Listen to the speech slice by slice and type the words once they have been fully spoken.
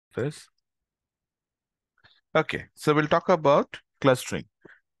this. Okay, so we'll talk about clustering.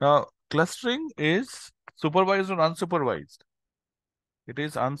 Now, clustering is supervised or unsupervised? It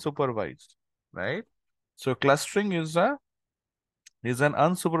is unsupervised, right? So clustering is an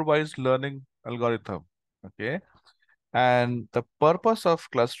unsupervised learning algorithm. Okay. And the purpose of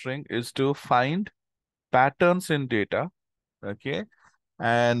clustering is to find patterns in data. Okay.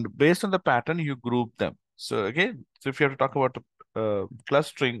 And based on the pattern, you group them. So again, so if you have to talk about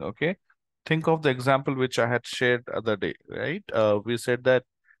clustering, okay, think of the example which I had shared other day, right? We said that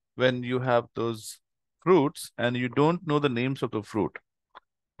when you have those fruits and you don't know the names of the fruit,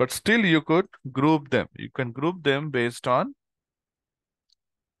 but still you could group them. You can group them based on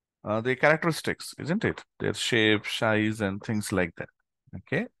the characteristics, isn't it? Their shape, size, and things like that.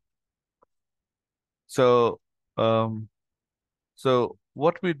 Okay. So, um, so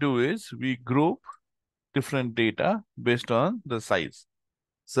what we do is we group different data based on the size.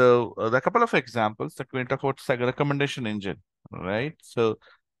 So there are a couple of examples that we talk about like a recommendation engine, right? So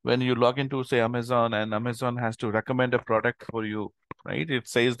when you log into, say, Amazon, and Amazon has to recommend a product for you, right? It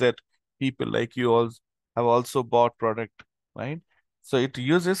says that people like you all have also bought product, right? So it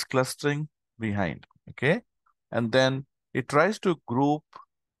uses clustering behind, okay? And then it tries to group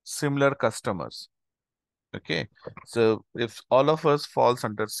similar customers, okay? So if all of us falls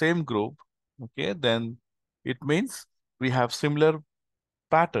under same group, okay, then it means we have similar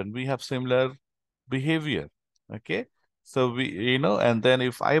pattern, we have similar behavior. Okay. So and then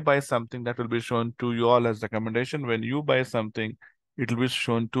if I buy something, that will be shown to you all as recommendation. When you buy something, it will be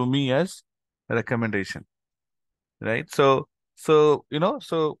shown to me as a recommendation. Right. So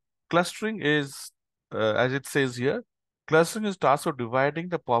clustering is, as it says here, clustering is task of dividing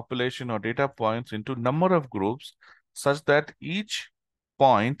the population or data points into number of groups such that each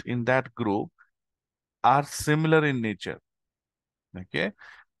point in that group are similar in nature. Okay.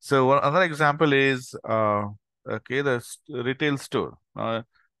 So another example is okay, the retail store. When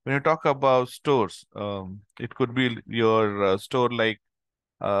you talk about stores, it could be your store like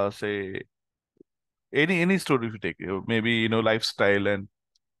say any store if you take, maybe lifestyle and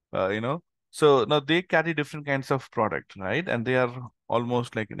so now they carry different kinds of product, right? And they are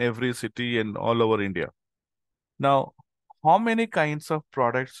almost like in every city and all over India. Now, how many kinds of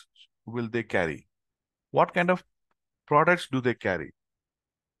products will they carry? What kind of products do they carry?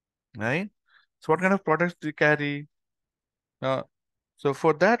 Right? So what kind of products do they carry? Uh, so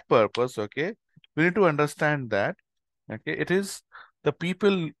for that purpose, okay, we need to understand that, okay, it is the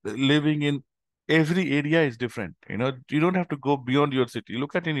people living in every area is different. You don't have to go beyond your city.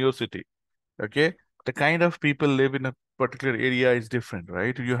 Look at in your city, okay, the kind of people live in a particular area is different,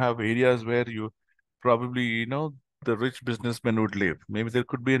 right? You have areas where you probably, the rich businessmen would live. Maybe there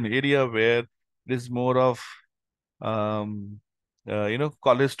could be an area where it is more of um,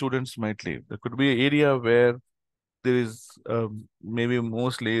 college students might live. There could be an area where there is maybe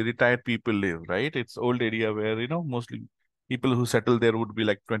mostly retired people live, right? It's old area where, mostly people who settle there would be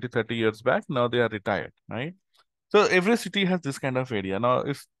like 20, 30 years back. Now they are retired, right? So every city has this kind of area. Now,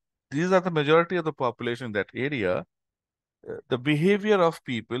 if these are the majority of the population in that area, the behavior of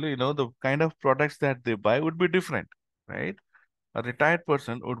people, the kind of products that they buy would be different, right? A retired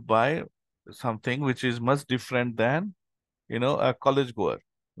person would buy something which is much different than a college goer,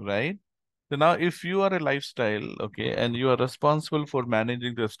 right? So now if you are a lifestyle, okay, and you are responsible for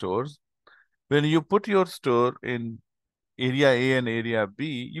managing the stores, when you put your store in area A and area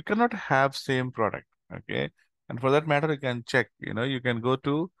B, you cannot have same product, okay? And for that matter, you can check, you can go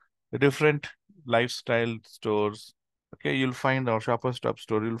to the different lifestyle stores, okay? You'll find our Shopper Stop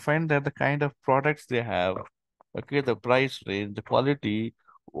store, you'll find that the kind of products they have, okay, the price range, the quality,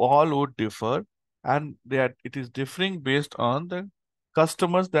 all would differ, and it is differing based on the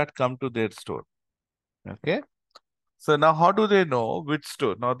customers that come to their store, okay? So now how do they know which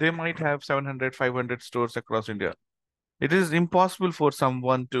store? Now they might have 700, 500 stores across India. It is impossible for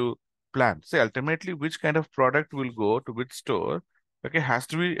someone to plan. Say, ultimately, which kind of product will go to which store, okay, has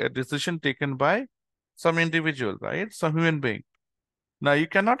to be a decision taken by some individual, right? Some human being. Now, you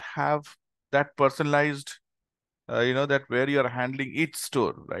cannot have that personalized, that where you're handling each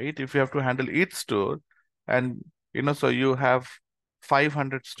store, right? If you have to handle each store and, so you have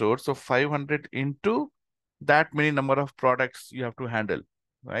 500 stores, so 500 into that many number of products you have to handle,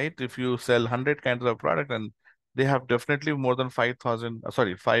 right? If you sell 100 kinds of product and they have definitely more than 5,000,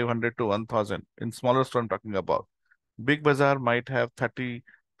 sorry, 500 to 1,000 in smaller store I'm talking about. Big Bazaar might have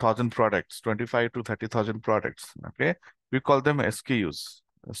 30,000 products, 25 to 30,000 products, okay? We call them SKUs,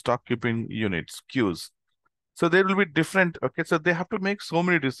 stock keeping units, queues. So there will be different, okay? So they have to make so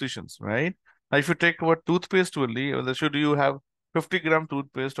many decisions, right? Now, if you take about toothpaste only, should you have 50-gram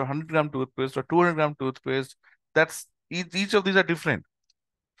toothpaste or 100-gram toothpaste or 200-gram toothpaste. That's each of these are different.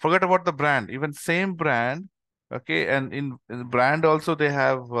 Forget about the brand, even same brand. Okay, and in brand also they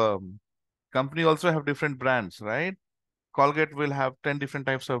have company also have different brands, right? Colgate will have 10 different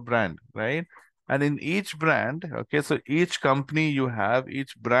types of brand, right? And in each brand, okay, so each company you have,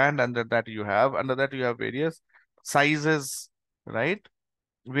 each brand under that you have various sizes, right?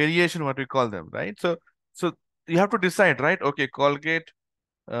 Variation, what we call them, right? So you have to decide, right? Okay, Colgate,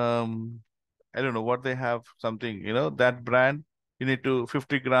 um, I don't know what they have, something, that brand, you need to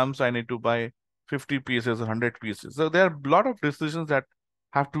 50 grams, I need to buy 50 pieces or 100 pieces. So there are a lot of decisions that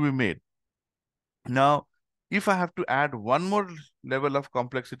have to be made. Now, if I have to add one more level of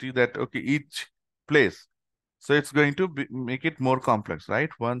complexity that, okay, each place, so it's going to make it more complex, right?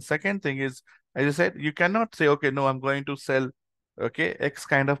 One second thing is, as I said, you cannot say, okay, no, I'm going to sell, okay, X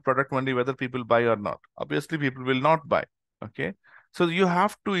kind of product only, whether people buy or not. Obviously, people will not buy, okay? So you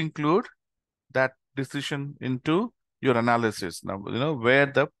have to include that decision into your analysis now, where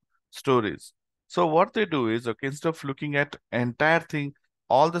the store is. So what they do is, okay, instead of looking at entire thing,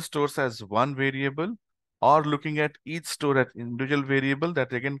 all the stores as one variable, or looking at each store at individual variable,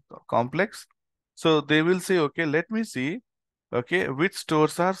 that again complex. So they will say, okay, let me see, okay, which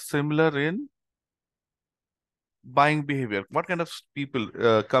stores are similar in buying behavior. What kind of people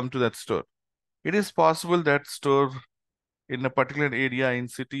come to that store? It is possible that store in a particular area in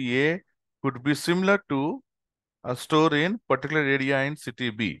city A could be similar to a store in particular area in city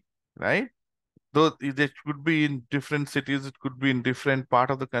B, right? Though they could be in different cities, it could be in different part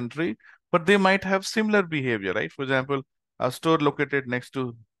of the country, but they might have similar behavior, right? For example, a store located next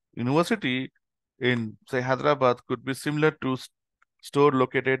to university in, say, Hyderabad could be similar to store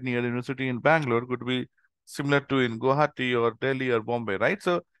located near university in Bangalore, could be similar to in Guwahati or Delhi or Bombay, right?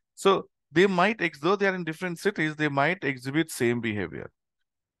 So they might, though they are in different cities, they might exhibit same behavior.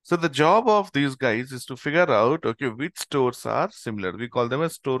 So the job of these guys is to figure out, okay, which stores are similar. We call them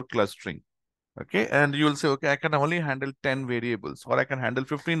as store clustering. Okay, and you will say, okay, I can only handle 10 variables or I can handle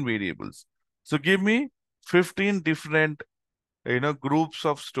 15 variables. So give me 15 different, groups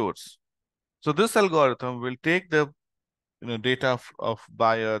of stores. So this algorithm will take the, data of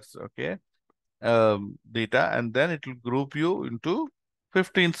buyers, okay, data, and then it will group you into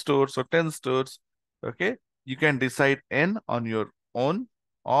 15 stores or 10 stores. Okay, you can decide N on your own,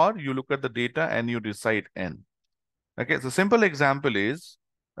 or you look at the data and you decide N. Okay, so simple example is,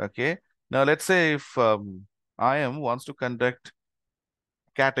 okay, now let's say if IM wants to conduct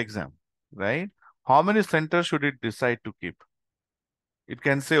CAT exam, right? How many centers should it decide to keep? It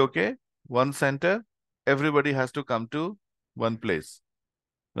can say, okay, one center, everybody has to come to one place.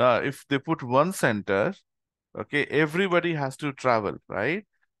 Now, if they put one center, okay, everybody has to travel, right?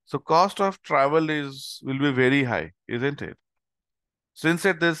 So cost of travel will be very high, isn't it? So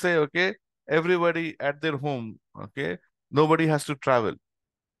instead they say, okay, everybody at their home, okay, nobody has to travel.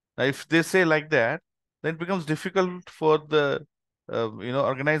 Now, if they say like that, then it becomes difficult for the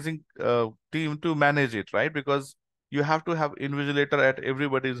organizing team to manage it, right? Because you have to have invigilator at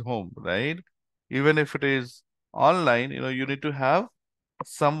everybody's home, right? Even if it is online, you need to have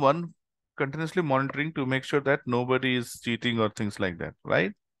someone continuously monitoring to make sure that nobody is cheating or things like that,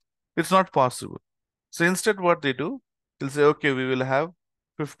 right? It's not possible. So instead, what they do, they'll say, okay, we will have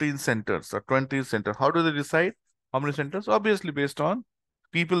 15 centers or 20 centers. How do they decide how many centers? Obviously, based on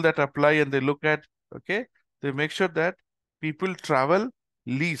people that apply, and they look at, okay, they make sure that people travel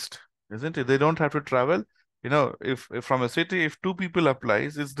least, isn't it? They don't have to travel. If from a city, if two people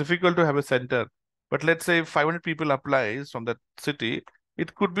applies, it's difficult to have a center. But let's say if 500 people applies from that city,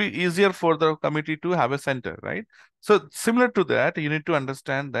 it could be easier for the committee to have a center, right? So similar to that, you need to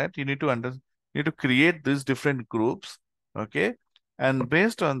understand that you need to create these different groups, okay? And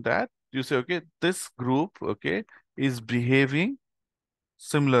based on that, you say, okay, this group, okay, is behaving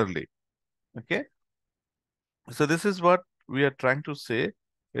similarly, okay? So this is what we are trying to say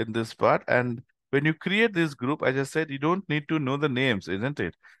in this part. And when you create this group, as I said, you don't need to know the names, isn't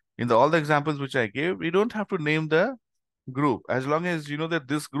it? In all the examples which I gave, you don't have to name the group. As long as you know that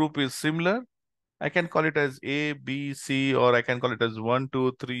this group is similar, I can call it as A, B, C, or I can call it as 1,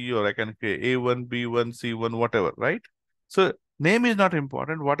 2, 3, or I can say A1, B1, C1, whatever, right? So name is not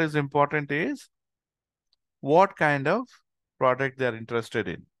important. What is important is what kind of product they're interested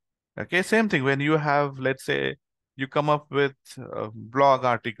in. Okay, same thing when you have, let's say, you come up with blog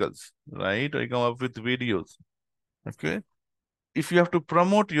articles, right? Or you come up with videos. Okay, if you have to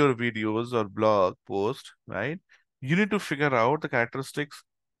promote your videos or blog post, right, you need to figure out the characteristics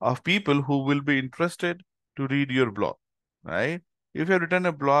of people who will be interested to read your blog, right? If you have written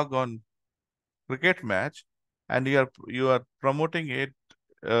a blog on cricket match and you are promoting it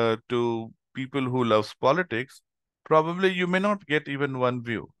to people who loves politics, probably you may not get even one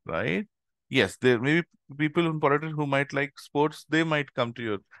view, right? Yes, there may be people in politics who might like sports, they might come to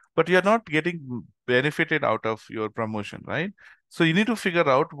you, but you're not getting benefited out of your promotion, right? So you need to figure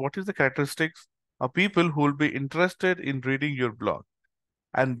out what is the characteristics of people who will be interested in reading your blog,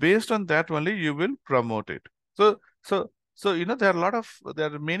 and based on that only you will promote it. So there are a lot of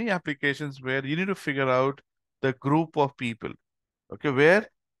there are many applications where you need to figure out the group of people, okay, where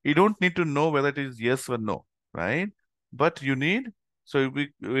you don't need to know whether it is yes or no, right? But you need, so we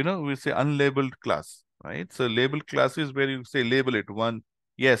say unlabeled class, right? So labeled class is where you say label it one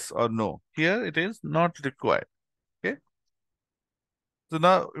yes or no. Here it is not required. Okay. So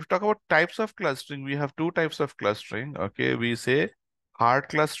now if we talk about types of clustering, we have two types of clustering. Okay, we say hard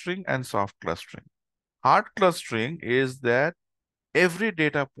clustering and soft clustering. Hard clustering is that every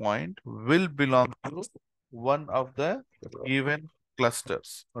data point will belong to one of the given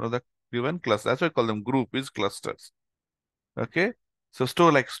clusters, one of the given clusters. That's why I call them group is clusters. Okay. So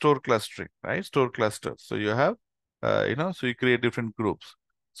store clustering, right? Store clusters. So you have, so you create different groups.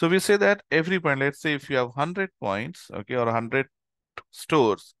 So we say that every point, let's say if you have 100 points, okay, or 100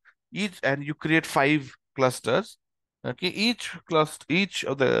 stores, and you create 5 clusters, okay, each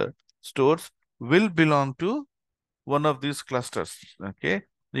of the stores will belong to one of these clusters, okay?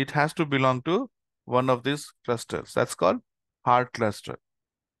 It has to belong to one of these clusters. That's called hard cluster.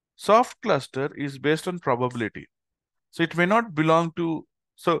 Soft cluster is based on probability. So it may not belong to,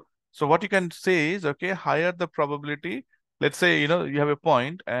 so what you can say is, okay, higher the probability. Let's say, you have a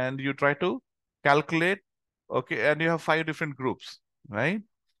point and you try to calculate, okay, and you have 5 different groups, right?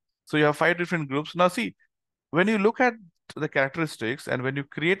 So you have 5 different groups. Now see, when you look at the characteristics and when you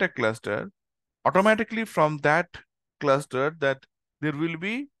create a cluster, automatically from that cluster, that there will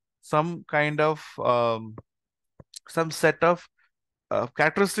be some kind of some set of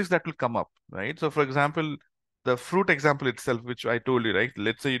characteristics that will come up, right? So, for example, the fruit example itself, which I told you, right?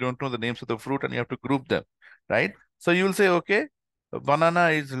 Let's say you don't know the names of the fruit and you have to group them, right? So you will say, okay, a banana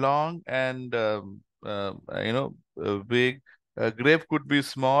is long and big. A grape could be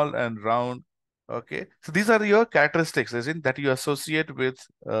small and round. Okay, so these are your characteristics, as in that you associate with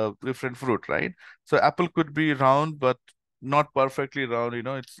different fruit, right? So apple could be round, but not perfectly round.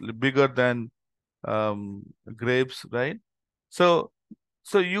 It's bigger than um, grapes, right? So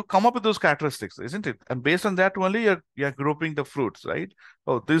so you come up with those characteristics, isn't it? And based on that only you're grouping the fruits, right?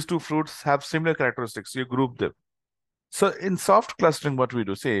 Oh, these two fruits have similar characteristics. You group them. So in soft clustering, what we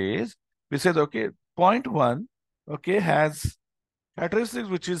do say is we say, okay, point one, okay, has characteristics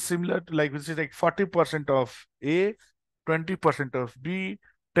which is similar to which is like 40% of A, 20% of B,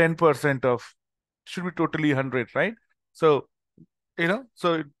 10% of should be totally 100, right? So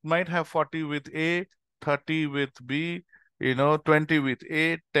so it might have 40 with A, 30 with B, 20 with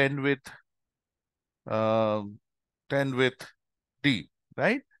A, um, 10 with D,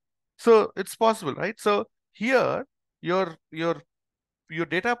 right? So it's possible, right? So here your your your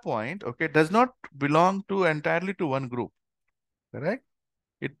data point, okay, does not belong to entirely to one group, correct?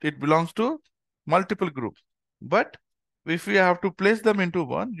 It belongs to multiple groups. But if you have to place them into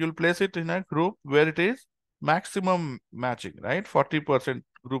one, you'll place it in a group where it is maximum matching, right? 40%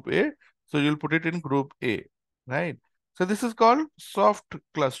 group A. So you'll put it in group A, right? So this is called soft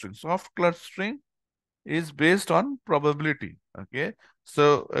clustering. Soft clustering is based on probability.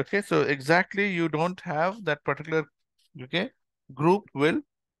 So exactly you don't have that particular, okay, group will,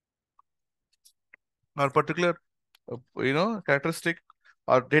 or particular characteristic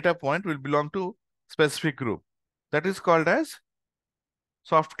or data point will belong to specific group. That is called as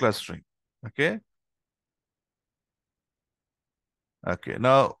soft clustering. Okay okay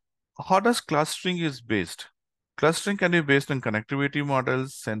now how does clustering is based? Clustering can be based on connectivity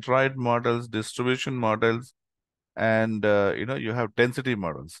models, centroid models, distribution models, and you have density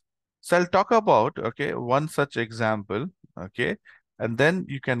models. So I'll talk about, okay, one such example, okay, and then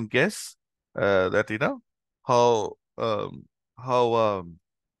you can guess that how how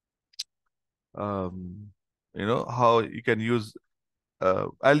how you can use,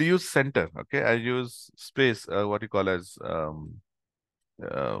 I'll use center, okay, I'll use space, what you call as um,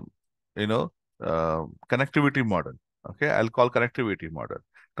 you know connectivity model. Okay, I'll call connectivity model.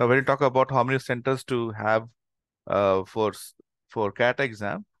 Now when you talk about how many centers to have uh, for s- for CAT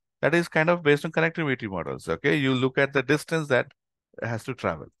exam, that is kind of based on connectivity models. Okay, you look at the distance that it has to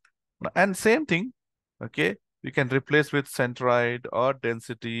travel. And same thing, okay, you can replace with centroid or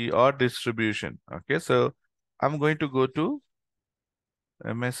density or distribution. Okay, so I'm going to go to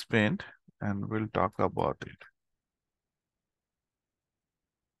MS Paint and we'll talk about it.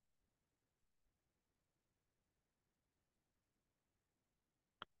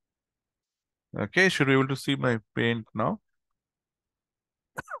 Okay, should be able to see my paint now.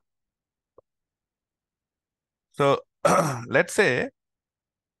 So let's say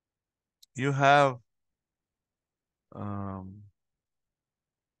you have um,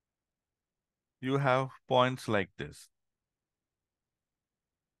 points like this.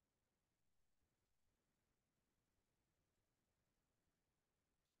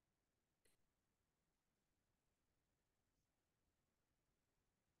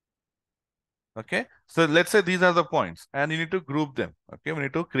 Okay, so let's say these are the points, and you need to group them. Okay, we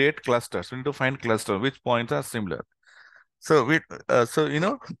need to create clusters. We need to find cluster which points are similar. So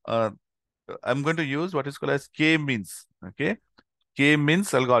uh, I'm going to use what is called as K-means. Okay,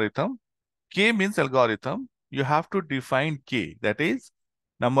 K-means algorithm. K-means algorithm. You have to define K, that is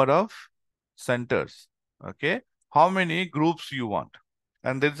number of centers. Okay, how many groups you want,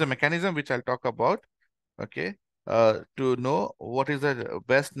 and there is a mechanism which I'll talk about. Okay, to know what is the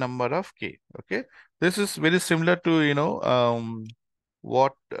best number of K. Okay, this is very similar to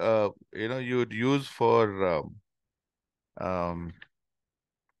what you'd use um,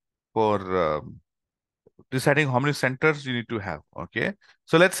 for deciding how many centers you need to have. Okay,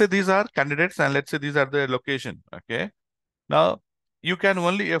 so let's say these are candidates, and let's say these are the location. Okay, now you can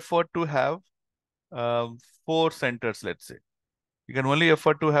only afford to have um, 4 centers. Let's say you can only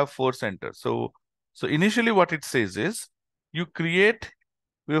afford to have 4 centers. So initially, what it says is you create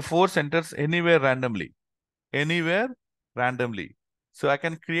your 4 centers anywhere randomly. So I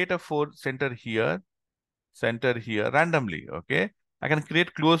can create a 4 center here randomly. Okay, I can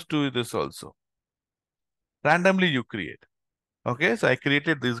create close to this also. Randomly you create. Okay, so I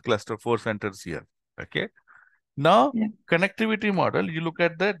created this cluster 4 centers here. Okay, now Yeah. connectivity model, you look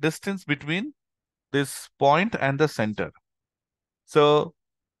at the distance between this point and the center. So,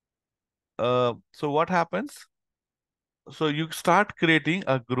 so what happens? So you start creating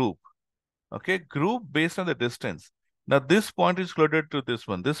a group. Okay, group based on the distance. Now this point is closer to this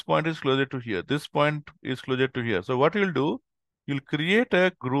one. This point is closer to here. This point is closer to here. So what you'll do, you'll create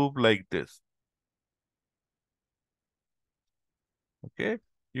a group like this. Okay,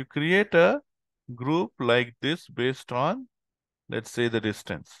 you create a group like this based on, let's say, the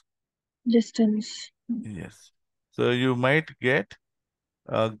distance. Distance. Yes. So you might get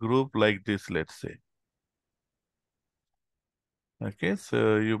a group like this, let's say. Okay,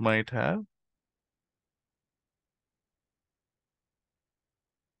 so you might have.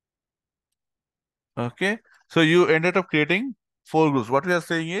 Okay, so you ended up creating 4 groups. What we are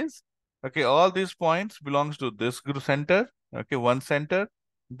saying is, okay, all these points belongs to this group center. Okay, one center.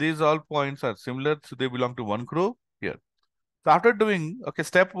 These all points are similar, so they belong to one group here. So after doing, okay,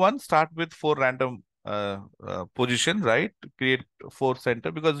 step one, start with 4 random position, right? Create 4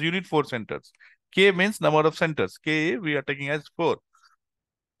 center because you need 4 centers. K means number of centers. K we are taking as 4.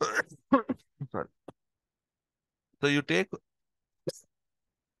 Sorry. So you take,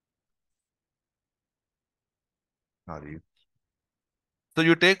 sorry. So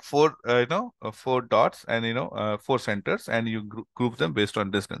you take 4 dots and 4 centers, and you group them based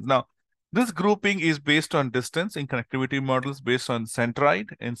on distance. Now, this grouping is based on distance in connectivity models, based on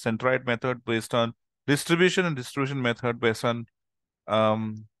centroid in centroid method, based on distribution and distribution method, based on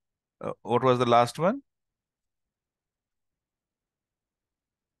what was the last one?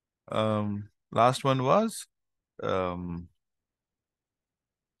 Last one was um,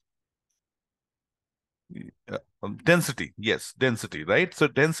 density. Yes, density, right? So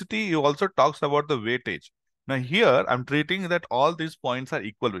density, you also talks about the weightage. Now here, I'm treating that all these points are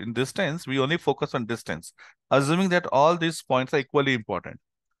equal. In distance, we only focus on distance, assuming that all these points are equally important.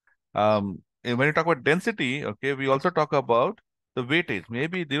 And when you talk about density, okay, we also talk about the weightage.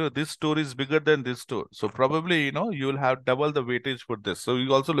 Maybe this store is bigger than this store, so probably you will have double the weightage for this. So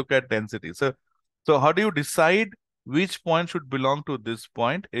you also look at density. So how do you decide which point should belong to this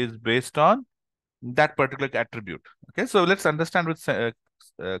point is based on that particular attribute. Okay, so let's understand with uh,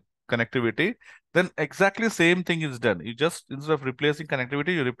 connectivity. Then exactly same thing is done. You just, instead of replacing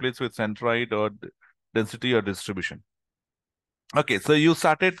connectivity, you replace with centroid or density or distribution. Okay, so you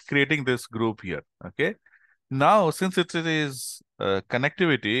started creating this group here. Okay, now since it is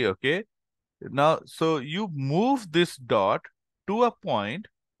connectivity, okay, now so you move this dot to a point,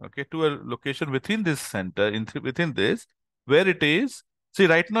 okay, to a location within this center, within this, where it is. See,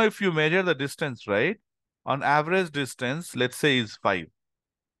 right now, if you measure the distance, right, on average distance, let's say is 5.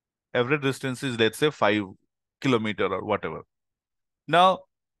 Average distance is, let's say, 5 kilometer or whatever. Now,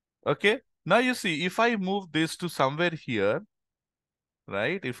 okay, now you see, if I move this to somewhere here,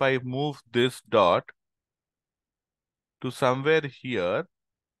 right, if I move this dot to somewhere here,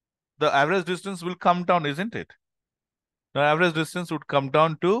 the average distance will come down, isn't it? The average distance would come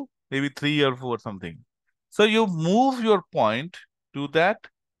down to maybe 3 or 4 something. So you move your point to that,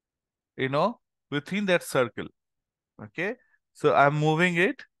 you know, within that circle. Okay. So I'm moving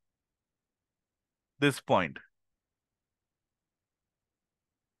it this point.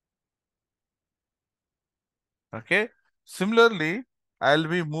 Okay. Similarly, I'll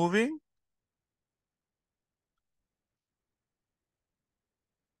be moving.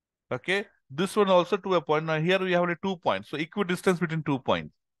 Okay. This one also to a point. Now here we have only 2 points. So equidistance between 2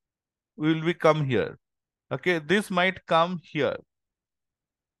 points. Will we come here? Okay. This might come here.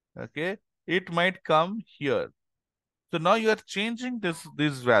 Okay. It might come here. So now you are changing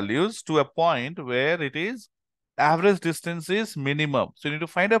these values to a point where it is average distance is minimum. So you need to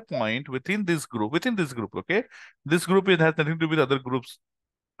find a point within this group, okay? This group, it has nothing to do with other groups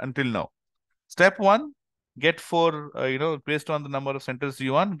until now. Step one, get four, based on the number of centers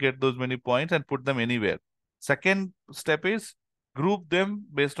you want, get those many points and put them anywhere. Second step is group them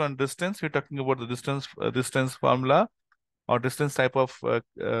based on distance. We're talking about the distance formula or distance type of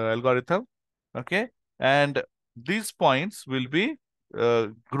algorithm, okay? And these points will be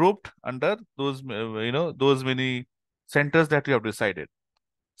grouped under those, those many centers that you have decided.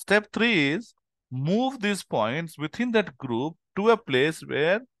 Step three is move these points within that group to a place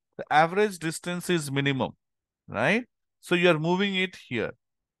where the average distance is minimum, right? So you are moving it here.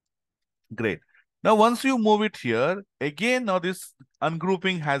 Great. Now, once you move it here, again, now this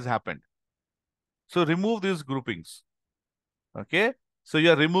ungrouping has happened. So remove these groupings. Okay. So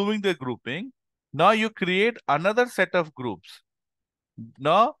you are removing the grouping. Now you create another set of groups.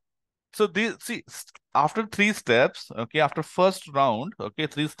 Now, so these, see, after 3 steps, okay, after first round, okay,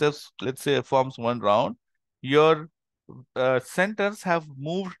 3 steps, let's say forms 1 round, your centers have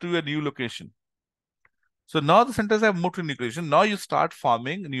moved to a new location. So now the centers have moved to a new location. Now you start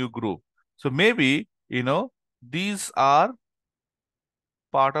forming a new group. So maybe, these are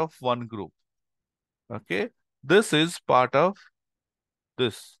part of one group. Okay. This is part of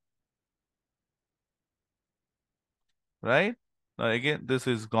this, right? Now again, this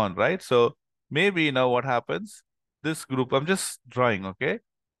is gone, right? So maybe now what happens? This group, I'm just drawing, okay,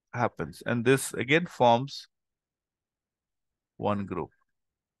 happens. And this again forms one group,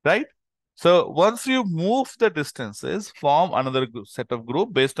 right? So once you move the distances, form another set of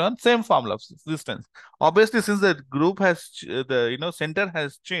group based on same formula of distance. Obviously, since the group has, the center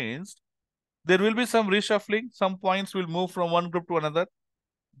has changed, there will be some reshuffling. Some points will move from one group to another.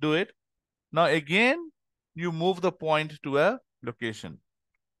 Do it. Now again, you move the point to a location.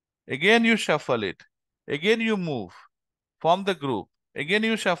 Again, you shuffle it. Again, you move. Form the group. Again,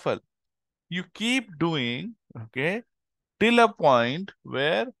 you shuffle. You keep doing, okay, till a point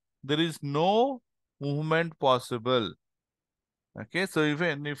where there is no movement possible. Okay, so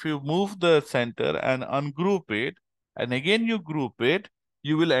even if you move the center and ungroup it, and again you group it,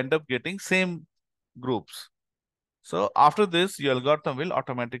 you will end up getting same groups. So after this, your algorithm will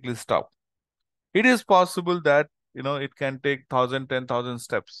automatically stop. It is possible that, it can take 1,000, 10,000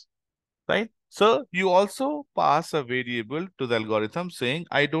 steps, right? So you also pass a variable to the algorithm saying,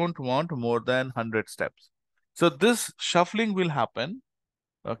 I don't want more than 100 steps. So this shuffling will happen,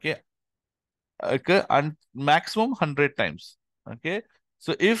 okay, okay, and maximum 100 times, okay?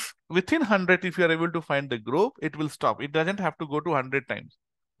 So if within 100, if you are able to find the group, it will stop. It doesn't have to go to 100 times.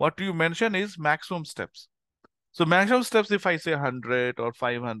 What you mention is maximum steps. So maximum steps, if I say 100 or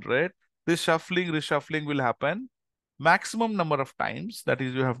 500, this reshuffling will happen maximum number of times, that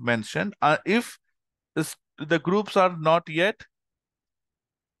is you have mentioned, if the groups are not yet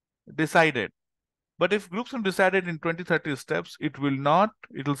decided. But if groups are decided in 20, 30 steps, it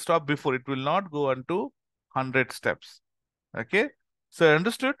will stop before, it will not go on to 100 steps. Okay. So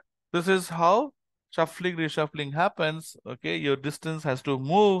understood? This is how reshuffling happens. Okay. Your distance has to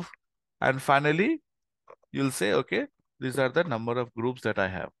move. And finally, you'll say, okay, these are the number of groups that I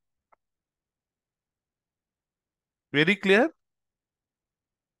have. Very clear?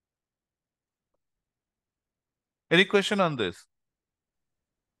 Any question on this?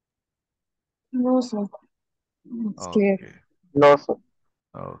 No, sir. It's clear. Okay. No, sir.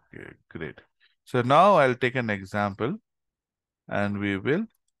 Okay, great. So now I'll take an example and we will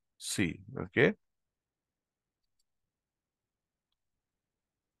see. Okay.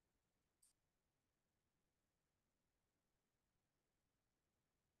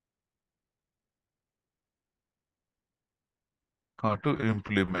 How to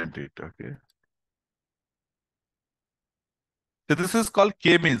implement it. Okay. So this is called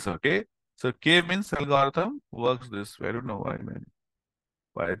K-means. Okay. So K-means algorithm works this way. I don't know why, man.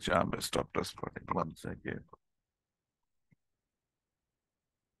 Why Jam stopped responding. One second.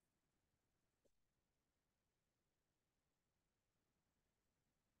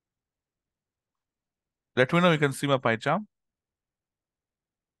 Let me know you can see my pie chart.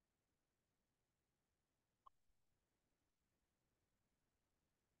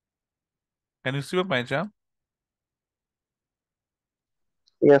 Can you see my pie chart?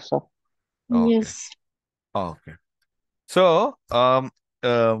 Yes, sir. Okay. Yes. Okay. So,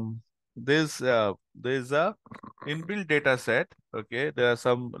 there's a inbuilt data set. Okay, there are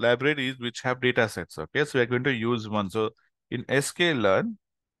some libraries which have data sets. Okay, so we're going to use one. So in sklearn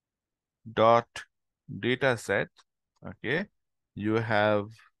dot data set, okay, you have,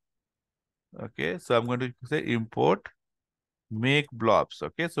 okay, so I'm going to say import make blobs.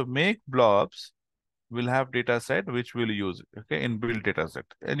 Okay, so make blobs will have data set which we'll use. Okay, inbuilt data set,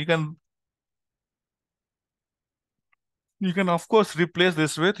 and you can of course replace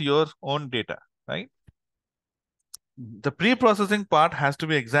this with your own data, right? The pre-processing part has to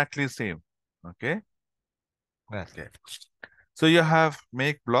be exactly same. Okay. Okay. So you have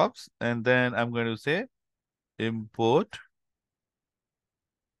make blobs, and then I'm going to say import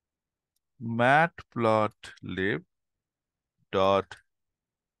matplotlib dot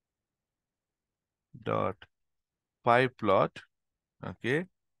dot pyplot, okay,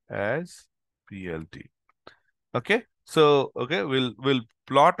 as plt. Okay. So okay, we'll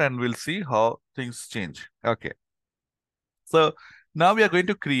plot and we'll see how things change. Okay. So now we are going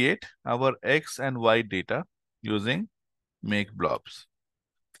to create our x and y data using make blobs.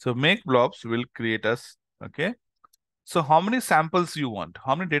 So make blobs will create us, okay. So how many samples you want?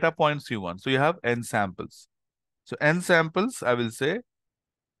 How many data points you want? So you have n samples. So n samples, I will say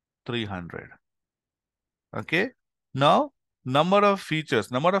 300. Okay. Now, number of features,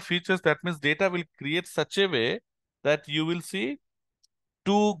 that means data will create such a way that you will see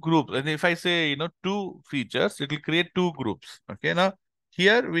two groups. And if I say, two features, it will create two groups. Okay. Now,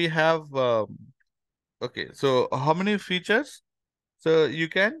 here we have, okay. So how many features? So you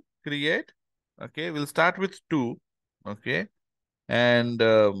can create, okay, we'll start with two, okay, and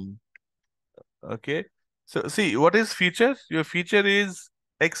okay. So see, what is feature? Your feature is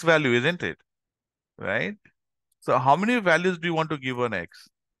X value, isn't it? Right? So how many values do you want to give on X?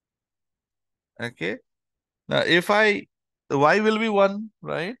 Okay. Now if the Y will be one,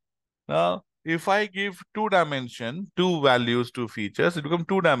 right? Now if I give two dimension, two values, two features, it becomes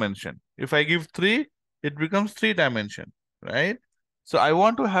two dimension. If I give three, it becomes three dimension, right? So I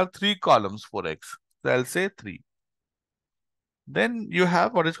want to have three columns for X. So I'll say three. Then you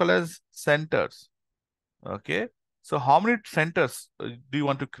have what is called as centers. Okay. So how many centers do you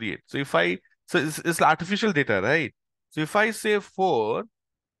want to create? So it's artificial data, right? So if I say four,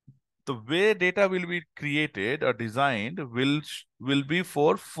 the way data will be created or designed will be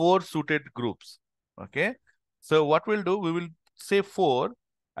for four suited groups. Okay. So what we'll do, we will say four,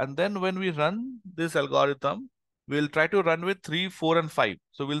 and then when we run this algorithm, we'll try to run with three, four, and five.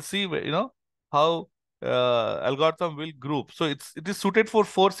 So we'll see, how algorithm will group. So it is suited for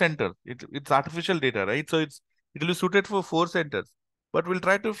four centers. It's artificial data, right? So it will be suited for four centers, but we'll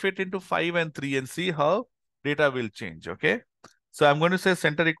try to fit into five and three and see how data will change. Okay. So I'm going to say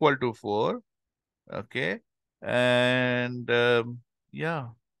center equal to 4. Okay. And yeah.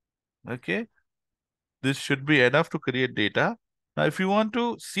 Okay. This should be enough to create data. Now, if you want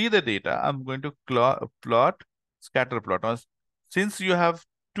to see the data, I'm going to plot scatter plot. Now, since you have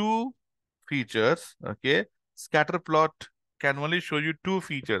two features, okay, scatter plot can only show you two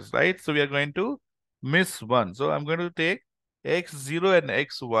features, right? So we are going to miss one. So I'm going to take x0 and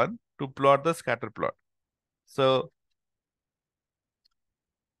x1 to plot the scatter plot. So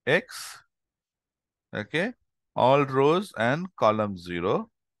x, okay, all rows and column 0.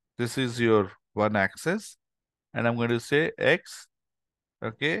 This is your one axis, and I'm going to say x,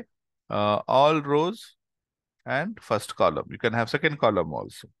 okay, all rows and first column. You can have second column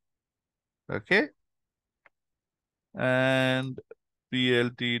also, okay, and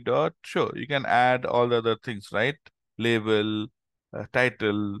plt dot show. You can add all the other things, right? Label,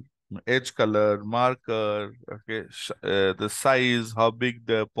 title, edge color, marker, okay, the size, how big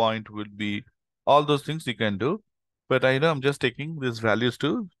the point will be, all those things you can do. But I know I'm just taking these values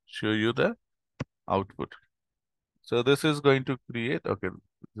to show you the output. So this is going to create, okay,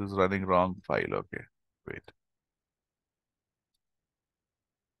 this is running wrong file. Okay, wait.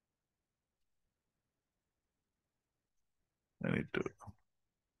 I need to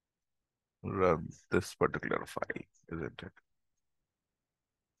run this particular file, isn't it?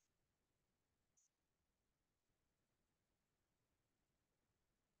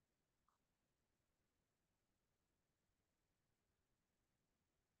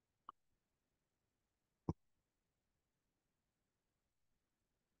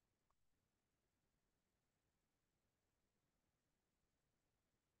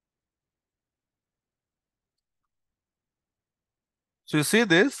 So you see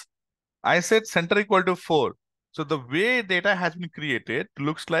this, I said center equal to 4. So the way data has been created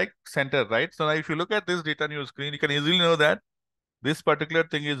looks like center, right? So now if you look at this data on your screen, you can easily know that this particular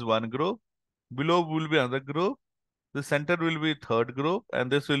thing is one group, below will be another group, the center will be third group, and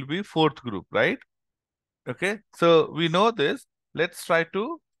this will be fourth group, right? Okay, so we know this. Let's try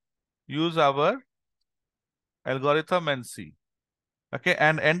to use our algorithm and see. Okay,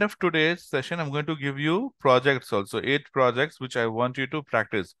 and end of today's session, I'm going to give you projects also, 8 projects, which I want you to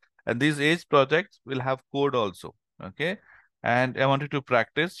practice. And these 8 projects will have code also. Okay, and I want you to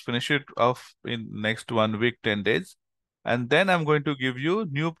practice, finish it off in next 1 week, 10 days. And then I'm going to give you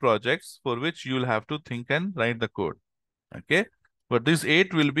new projects for which you'll have to think and write the code. Okay, but these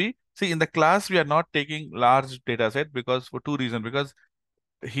 8 will be, see, in the class, we are not taking large data set because for 2 reasons. Because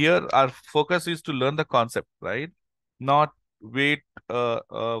here our focus is to learn the concept, right? Not wait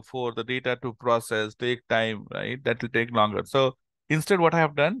for the data to process, take time, right? That will take longer. So instead, what I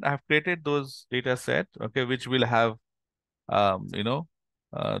have done, I have created those data set, okay, which will have,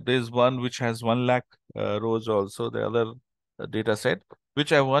 there's one which has 1 lakh rows also, the other data set,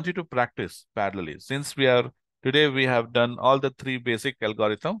 which I want you to practice parallelly. Since today we have done all the 3 basic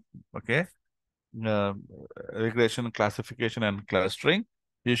algorithm, okay, uh, regression, classification, and clustering,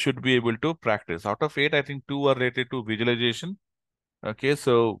 you should be able to practice. Out of 8, I think 2 are related to visualization. Okay,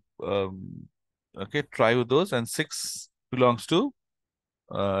 so okay, try with those, and 6 belongs to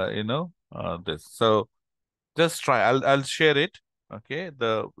this. So just try. I'll share it. Okay,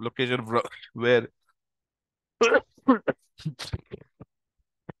 the location where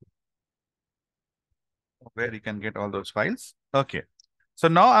where you can get all those files. Okay, so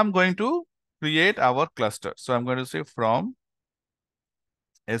now I'm going to create our cluster. So I'm going to say from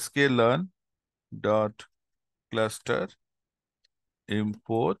sklearn dot cluster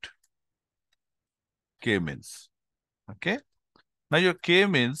import KMeans. Okay. Now your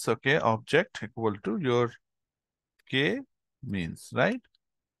KMeans, okay, object equal to your KMeans, right?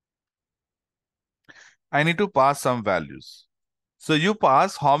 I need to pass some values. So you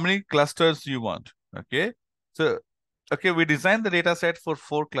pass how many clusters you want. Okay. So, okay, we designed the data set for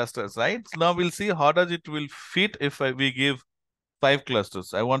 4 clusters, right? So now we'll see how does it will fit if we give 5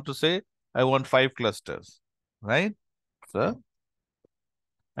 clusters. I want to say I want 5 clusters, right? So,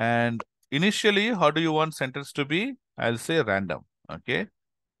 and initially, how do you want centers to be? I'll say random. Okay.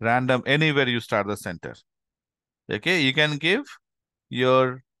 Random anywhere you start the center. Okay. You can give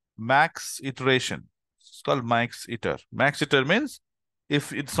your max iteration. It's called max iter. Max iter means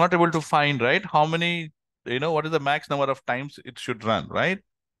if it's not able to find, right, how many, what is the max number of times it should run, right?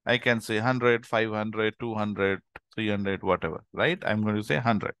 I can say 100, 500, 200, 300, whatever, right? I'm going to say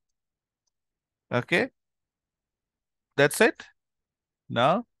 100. Okay. That's it.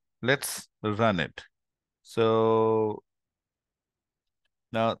 Now let's run it. So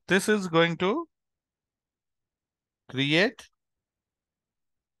now this is going to create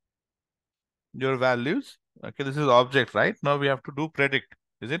your values. Okay, this is object, right? Now we have to do predict,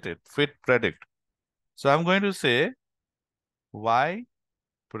 isn't it? Fit predict. So I'm going to say y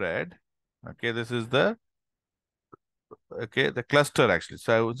pred. Okay, this is the cluster actually.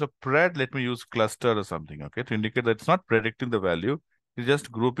 So it's a pred, let me use cluster or something, okay, to indicate that it's not predicting the value, it's just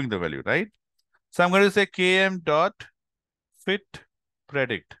grouping the value, right? So I'm going to say km dot fit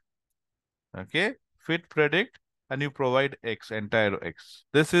predict. Okay, fit predict, and you provide x, entire x.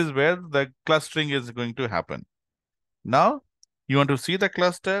 This is where the clustering is going to happen. Now, you want to see the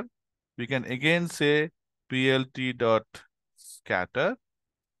cluster, we can again say plt dot scatter,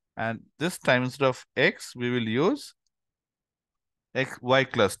 and this time instead of x, we will use y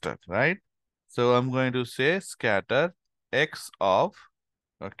cluster, right? So I'm going to say scatter x of,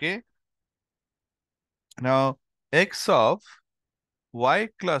 okay. Now, x of y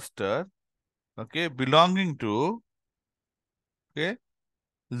cluster, okay, belonging to, okay,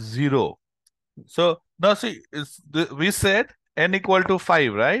 0. So now see, we said n equal to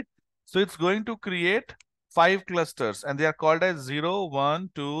 5, right? So it's going to create 5 clusters, and they are called as 0, 1,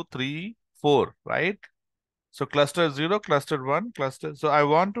 2, 3, 4, right? So cluster 0, cluster 1, cluster. So I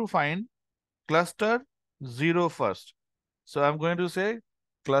want to find cluster 0 first. So I'm going to say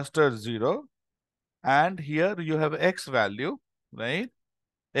cluster 0, and here you have x value, right?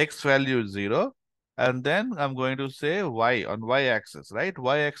 X value is 0. And then I'm going to say y on y-axis, right?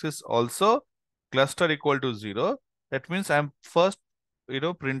 Y-axis also cluster equal to 0. That means I'm first,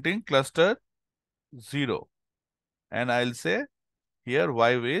 printing cluster 0. And I'll say here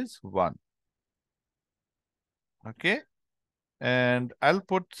y is 1. Okay. And I'll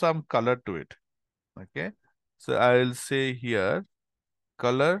put some color to it. Okay. So I'll say here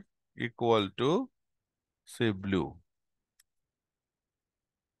color equal to, say, blue.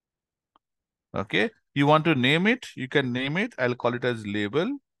 Okay. You want to name it, you can name it. I'll call it as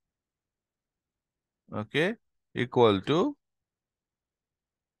label. Okay. Equal to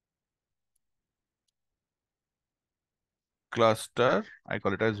cluster. I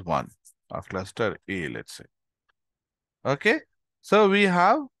call it as 1 or cluster A, let's say. Okay. So we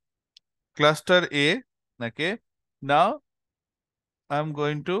have cluster A. Okay. Now I'm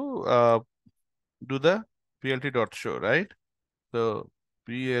going to do the plt.show, right? So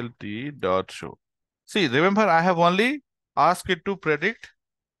plt.show. See, remember I have only asked it to predict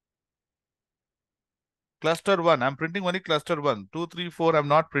cluster 1. I'm printing only cluster 1. 2, 3, 4, I'm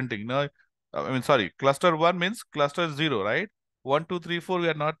not printing. No, I mean, sorry. Cluster 1 means cluster 0, right? 1, 2, 3, 4, we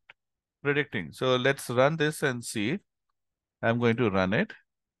are not predicting. So let's run this and see. I'm going to run it.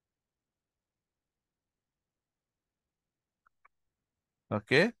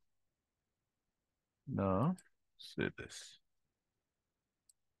 Okay. No, say this.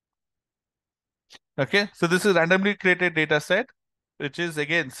 Okay. So this is randomly created data set, which is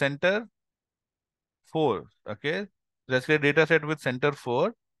again center 4. Okay. Let's create data set with center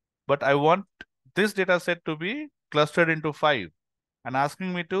 4. But I want this data set to be clustered into 5 and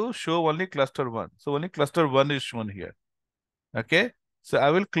asking me to show only cluster 1. So only cluster 1 is shown here. Okay. So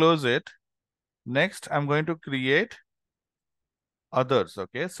I will close it. Next, I'm going to create others.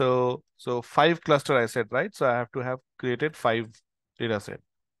 Okay. So 5 cluster I said, right? So I have to have created 5 data set.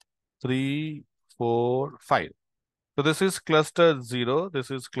 3, 4, 5. So this is cluster 0. This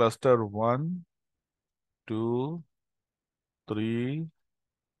is cluster 1, 2, 3,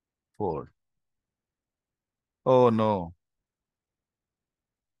 4. Oh no.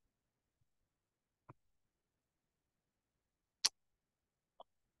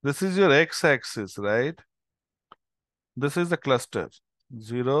 This is your x-axis, right? This is the cluster.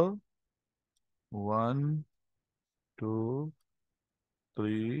 0, 1, 2,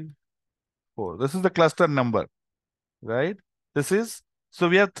 3, 4. This is the cluster number, right? This is, so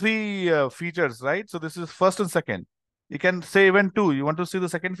we have 3 features, right? So this is first and second. You can say even 2. You want to see the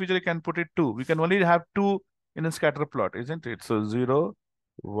second feature, you can put it 2. We can only have 2 in a scatter plot, isn't it? So 0,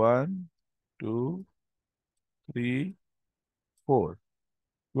 1, 2, 3, 4.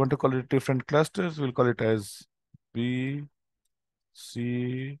 You want to call it different clusters, we'll call it as B,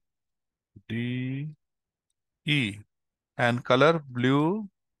 C, D, E. And color blue,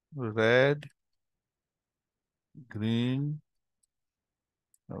 red, green,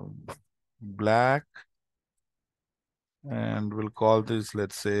 um, black, and we'll call this,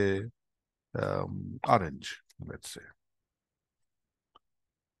 let's say, orange, let's say.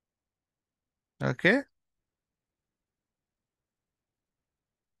 Okay.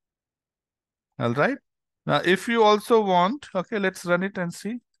 All right. Now, if you also want, okay, let's run it and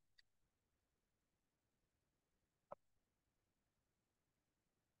see.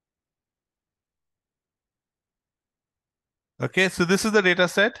 Okay, so this is the data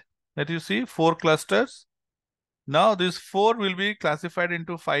set that you see, 4 clusters. Now, these 4 will be classified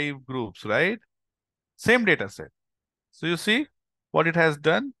into 5 groups, right? Same data set. So you see what it has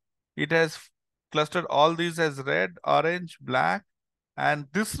done? It has clustered all these as red, orange, black, and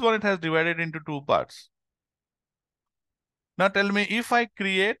this one it has divided into 2 parts. Now tell me, if I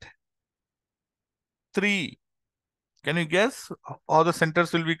create 3, can you guess how the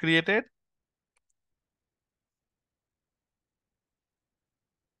centers will be created?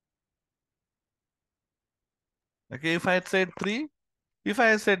 Okay, if I said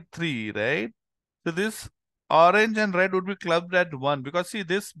 3, right? So this orange and red would be clubbed at 1, because see,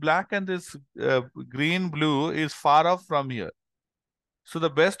 this black and this green, blue is far off from here. So the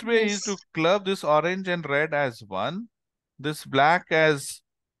best way is to Yes. club this orange and red as 1, this black as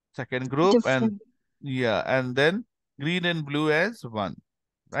second group, and Different. yeah, and then green and blue as 1,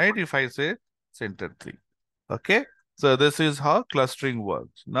 right? If I say center 3. Okay. So this is how clustering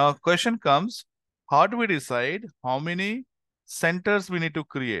works. Now question comes, how do we decide how many centers we need to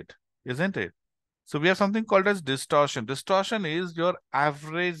create, isn't it? So we have something called as distortion. Distortion is your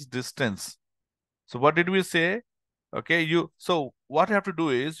average distance. So what did we say? Okay, so what you have to do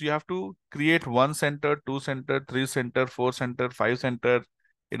is you have to create 1 center, 2 center, 3 center, 4 center, 5 center,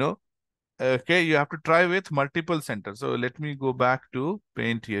 you know. Okay, you have to try with multiple centers. So let me go back to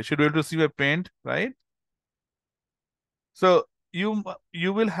paint here. Should be able to see my paint, right? So you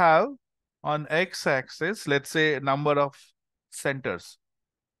will have on x-axis, let's say, number of centers.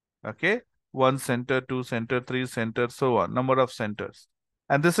 Okay, 1 center, 2 center, 3 center, so on, number of centers.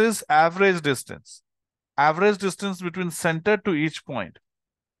 And this is average distance. Average distance between center to each point.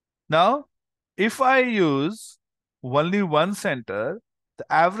 Now, if I use only 1 center,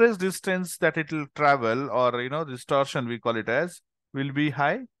 the average distance that it will travel, or distortion we call it as, will be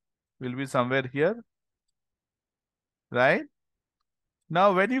high. will be somewhere here, right?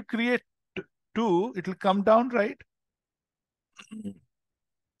 Now, when you create 2, it will come down, right?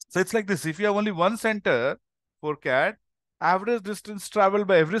 So it's like this. If you have only one center for CAT, average distance traveled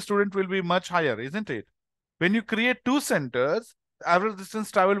by every student will be much higher, isn't it? When you create 2 centers, average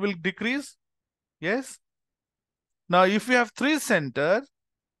distance traveled will decrease. Yes. Now, if you have 3 centers,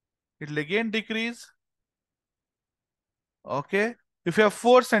 it will again decrease. Okay. If you have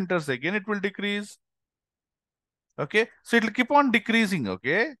 4 centers, again it will decrease. Okay. So it will keep on decreasing.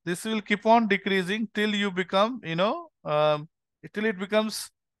 Okay. This will keep on decreasing till you become, till it becomes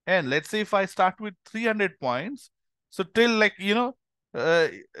n. Let's say if I start with 300 points. So till like, if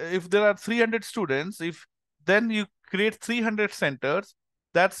there are 300 students, if then you create 300 centers,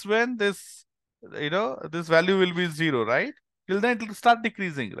 that's when this value will be 0, right? Till then it will start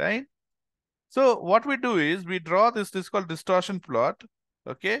decreasing, right? So what we do is we draw this is called distortion plot.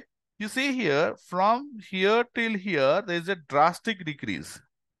 Okay. You see here, from here till here, there is a drastic decrease.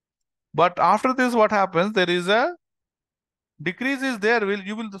 But after this, what happens? There is a decrease is there.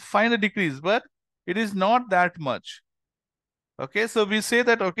 You will find a decrease, but it is not that much. Okay. So we say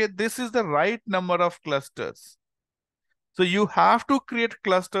that, okay, this is the right number of clusters. So you have to create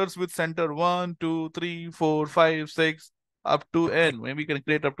clusters with center 1, 2, 3, 4, 5, 6, up to n. Maybe you can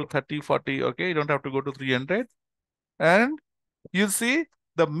create up to 30, 40. Okay. You don't have to go to 300. And you see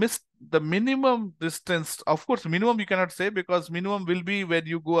the minimum distance. Of course, minimum you cannot say, because minimum will be when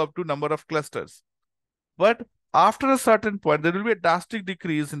you go up to number of clusters. But after a certain point, there will be a drastic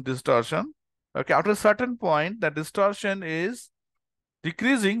decrease in distortion. Okay, after a certain point, the distortion is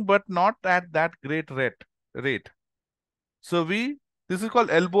decreasing, but not at that great rate. So this is called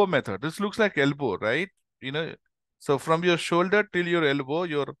elbow method. This looks like elbow, right? So from your shoulder till your elbow,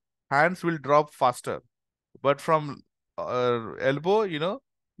 your hands will drop faster. But from elbow,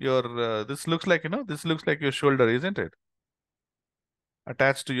 your this looks like your shoulder, isn't it?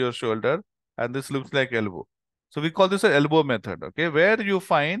 Attached to your shoulder, and this looks like elbow. So we call this an elbow method. Okay, where you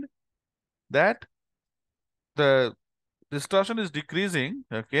find that the distortion is decreasing.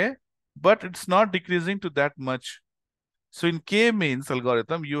 Okay, but it's not decreasing to that much. So in K-means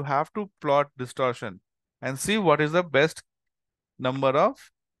algorithm, you have to plot distortion and see what is the best number of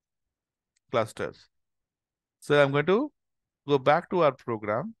clusters. So I'm going to go back to our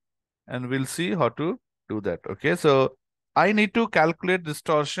program, and we'll see how to do that. Okay, so I need to calculate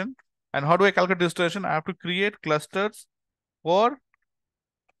distortion. And how do I calculate distortion? I have to create clusters for,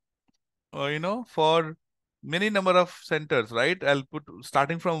 for many number of centers, right? I'll put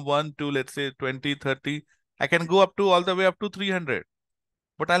starting from 1 to, let's say, 20, 30. I can go up to all the way up to 300.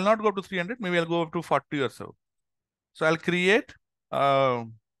 But I'll not go up to 300. Maybe I'll go up to 40 or so. So I'll create,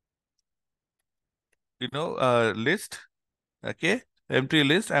 list. Okay, empty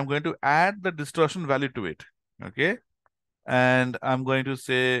list. I'm going to add the distortion value to it. Okay. And I'm going to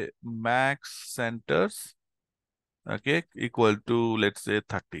say max centers, okay, equal to, let's say,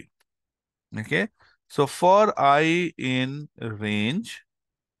 30. Okay. So for I in range,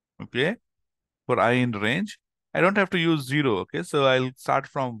 okay, for I in range, I don't have to use 0. Okay. So I'll start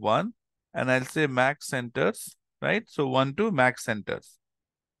from 1 and I'll say max centers, right? So 1 to max centers.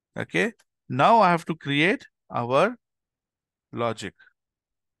 Okay. Now I have to create our logic.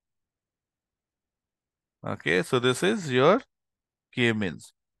 Okay. So this is your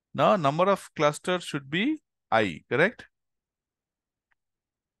K-means. Now number of clusters should be I, correct?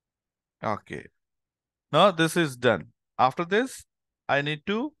 Okay. Now this is done. After this, I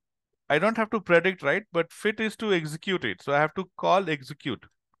don't have to predict, right? But fit is to execute it. So I have to call execute.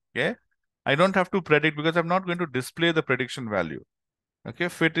 Okay. I don't have to predict because I'm not going to display the prediction value. Okay.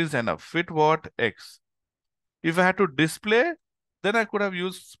 Fit is enough. Fit what? X. If I had to display, then I could have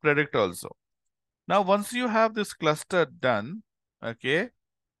used predict also. Now, once you have this cluster done, okay,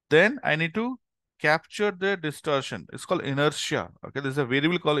 then I need to capture the distortion. It's called inertia. Okay. There's a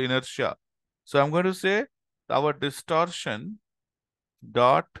variable called inertia. So I'm going to say our distortion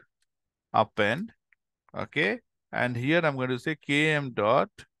dot append. Okay. And here I'm going to say km dot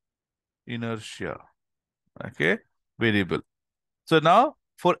inertia. Okay. Variable. So now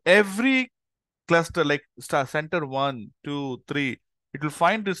for every cluster, like center 1, 2, 3, it will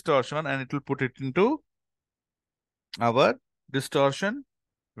find distortion and it will put it into our distortion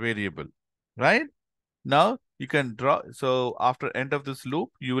variable, right? Now you can draw. So after end of this loop,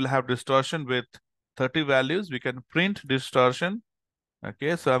 you will have distortion with 30 values. We can print distortion.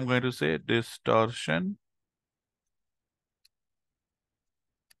 Okay, so I'm going to say distortion.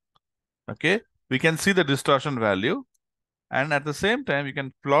 Okay, we can see the distortion value. And at the same time, you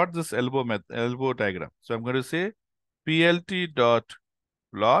can plot this elbow diagram. So I'm going to say plt dot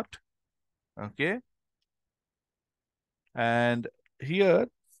plot. Okay. And here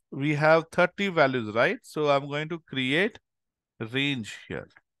we have 30 values, right? So I'm going to create range here.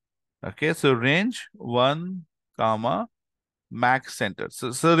 Okay. So range 1, comma, max center.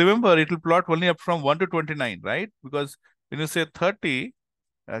 So remember, it will plot only up from 1 to 29, right? Because when you say 30,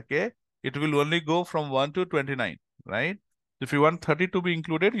 okay, it will only go from 1 to 29, right? If you want 30 to be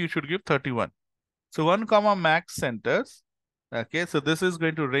included, you should give 31. So 1 comma max centers. Okay, so this is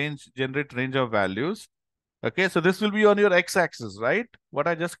going to generate range of values. Okay, so this will be on your x-axis, right? What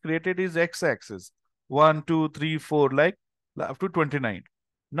I just created is x-axis. 1, 2, 3, 4, like up to 29.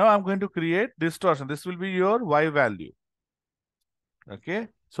 Now I'm going to create distortion. This will be your y value. Okay,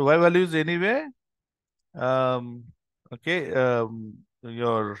 so y value is anyway, um, okay,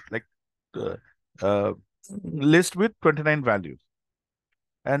 your like uh, uh, list with 29 values.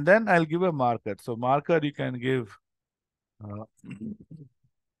 And then I'll give a marker. So marker you can give uh,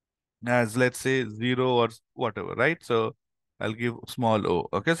 as let's say 0 or whatever, right? So I'll give small o.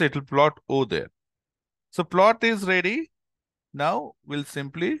 Okay, so it will plot o there. So plot is ready. Now we'll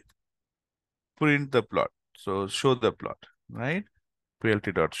simply print the plot. So show the plot, right?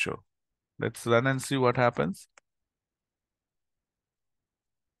 plt.show. Let's run and see what happens.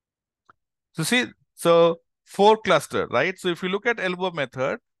 So see, so 4 cluster, right? So if you look at elbow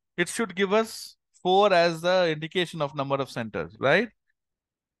method, it should give us 4 as the indication of number of centers, right?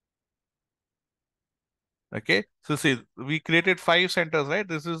 Okay. So see, we created 5 centers, right?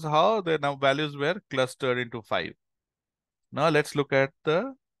 This is how the now values were clustered into 5. Now let's look at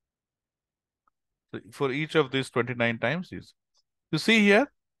the for each of these 29 times is. You see here,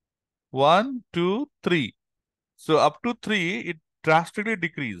 1, 2, 3. So up to 3, it drastically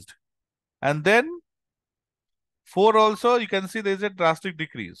decreased. And then 4 also, you can see there's a drastic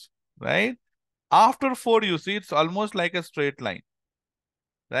decrease, right? After 4, you see, it's almost like a straight line,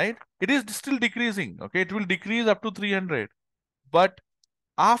 right? It is still decreasing, okay? It will decrease up to 300. But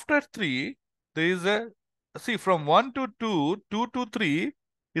after 3, there is a, see, from 1 to 2, 2 to 3,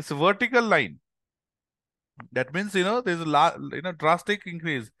 it's a vertical line. That means, there's a drastic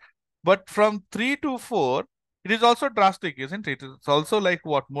increase. But from 3 to 4, it is also drastic, isn't it? It's also like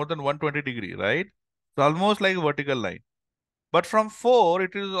what? More than 120 degree, right? It's almost like a vertical line. But from 4,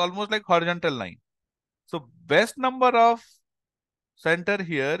 it is almost like horizontal line. So best number of center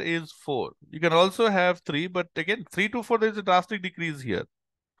here is 4. You can also have 3, but again, 3 to 4, there is a drastic decrease here.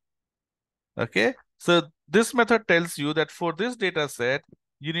 Okay. So this method tells you that for this data set,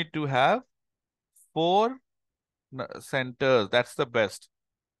 you need to have 4 centers. That's the best,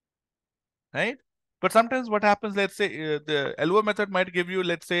 right? But sometimes what happens, let's say the LO method might give you,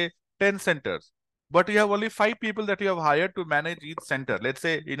 let's say, 10 centers, but you have only 5 people that you have hired to manage each center. Let's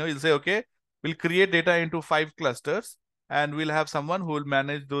say, you'll say, okay, we'll create data into 5 clusters and we'll have someone who will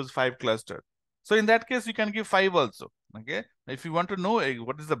manage those 5 clusters. So in that case, you can give 5 also. Okay. If you want to know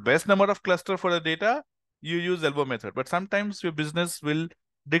what is the best number of cluster for the data, you use elbow method. But sometimes your business will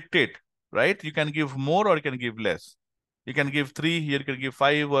dictate, right? You can give more or you can give less. You can give 3, here you can give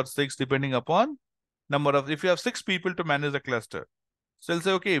 5 or 6, depending upon number of, if you have 6 people to manage a cluster. So you'll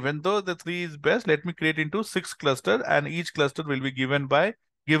say, okay, even though the 3 is best, let me create into 6 cluster, and each cluster will be given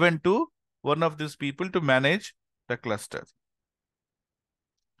to one of these people to manage the cluster.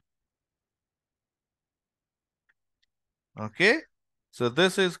 Okay. So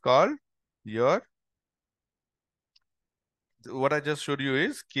this is called your, what I just showed you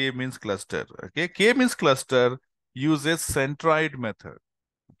is K-means cluster. Okay. K-means cluster uses centroid method.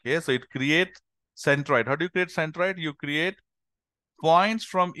 Okay. So it creates centroid. How do you create centroid? You create points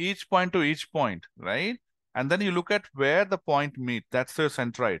from each point to each point, right? And then you look at where the point meet. That's your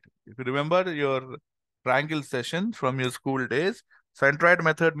centroid. If you remember your triangle session from your school days, centroid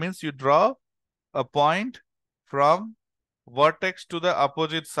method means you draw a point from vertex to the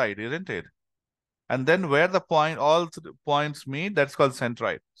opposite side, isn't it? And then where the all points meet, that's called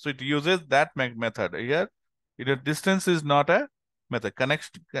centroid. So it uses that method. Here, distance is not a method.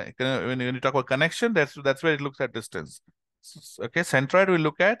 When you talk about connection, that's where it looks at distance. Okay, centroid will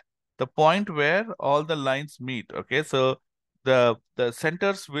look at the point where all the lines meet. Okay, so the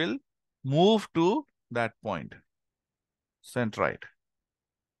centers will move to that point, centroid.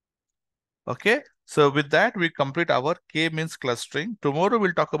 Okay, so with that, we complete our K-means clustering. Tomorrow,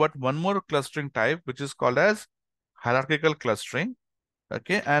 we'll talk about one more clustering type, which is called as hierarchical clustering.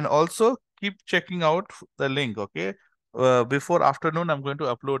 Okay, and also keep checking out the link. Okay, before afternoon, I'm going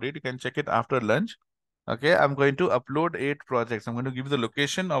to upload it. You can check it after lunch. Okay, I'm going to upload 8 projects. I'm going to give you the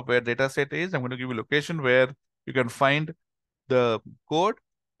location of where dataset is. I'm going to give you location where you can find the code.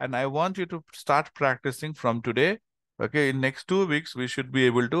 And I want you to start practicing from today. Okay, in next 2 weeks, we should be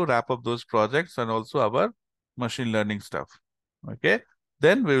able to wrap up those projects and also our machine learning stuff. Okay,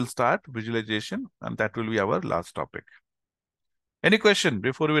 then we will start visualization, and that will be our last topic. Any question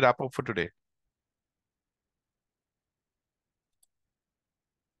before we wrap up for today?